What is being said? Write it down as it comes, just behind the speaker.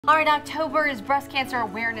All right, October is Breast Cancer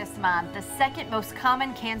Awareness Month, the second most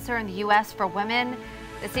common cancer in the U.S. for women.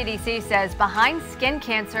 The CDC says behind skin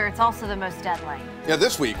cancer, it's also the most deadly. Yeah,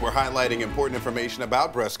 this week we're highlighting important information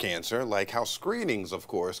about breast cancer, like how screenings, of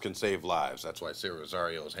course, can save lives. That's why Sarah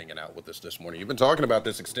Rosario is hanging out with us this morning. You've been talking about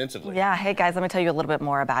this extensively. Yeah, hey guys, let me tell you a little bit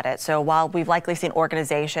more about it. So while we've likely seen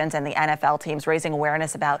organizations and the NFL teams raising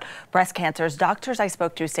awareness about breast cancers, doctors I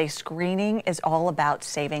spoke to say screening is all about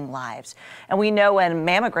saving lives. And we know when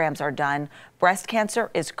mammograms are done, breast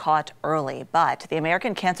cancer is caught early, but the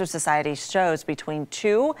American Cancer Society shows between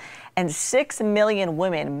 2 and 6 million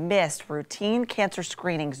women missed routine cancer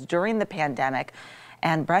screenings during the pandemic.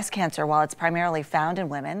 And breast cancer, while it's primarily found in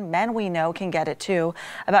women, men we know can get it too.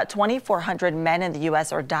 About 2,400 men in the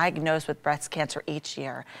U.S. are diagnosed with breast cancer each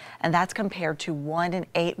year, and that's compared to 1 in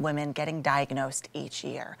 8 women getting diagnosed each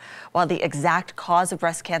year. While the exact cause of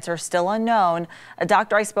breast cancer is still unknown, a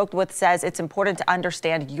doctor I spoke with says it's important to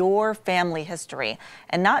understand your family history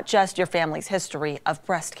and not just your family's history of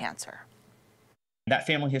breast cancer. That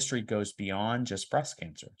family history goes beyond just breast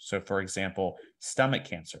cancer. So, for example, stomach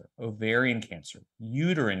cancer, ovarian cancer,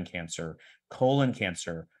 uterine cancer, colon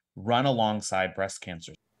cancer run alongside breast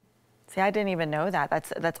cancer. See, I didn't even know that.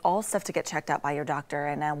 That's all stuff to get checked out by your doctor.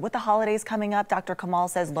 And with the holidays coming up, Dr. Kamal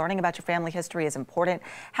says learning about your family history is important.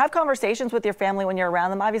 Have conversations with your family when you're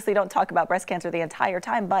around them. Obviously, don't talk about breast cancer the entire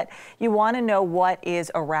time, but you want to know what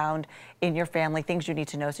is around in your family, things you need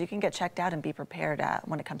to know so you can get checked out and be prepared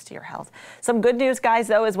when it comes to your health. Some good news, guys,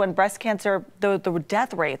 though, is when breast cancer, the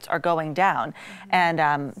death rates are going down.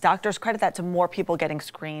 And doctors credit that to more people getting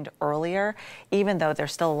screened earlier, even though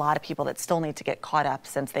there's still a lot of people that still need to get caught up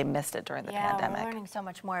since they missed it during the pandemic. We're learning so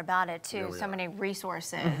much more about it too. So many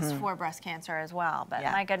resources for breast cancer as well. But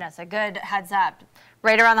my goodness, a good heads up.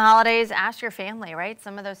 Right around the holidays, ask your family, right?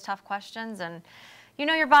 Some of those tough questions, and you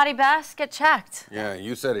know your body best, get checked. Yeah,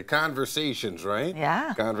 you said it. Conversations, right?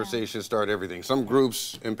 Yeah. Conversations start everything. Some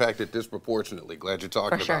groups impacted disproportionately. Glad you're talking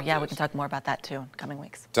about this. For sure. Yeah, we can talk more about that too in coming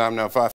weeks. Time now, 5.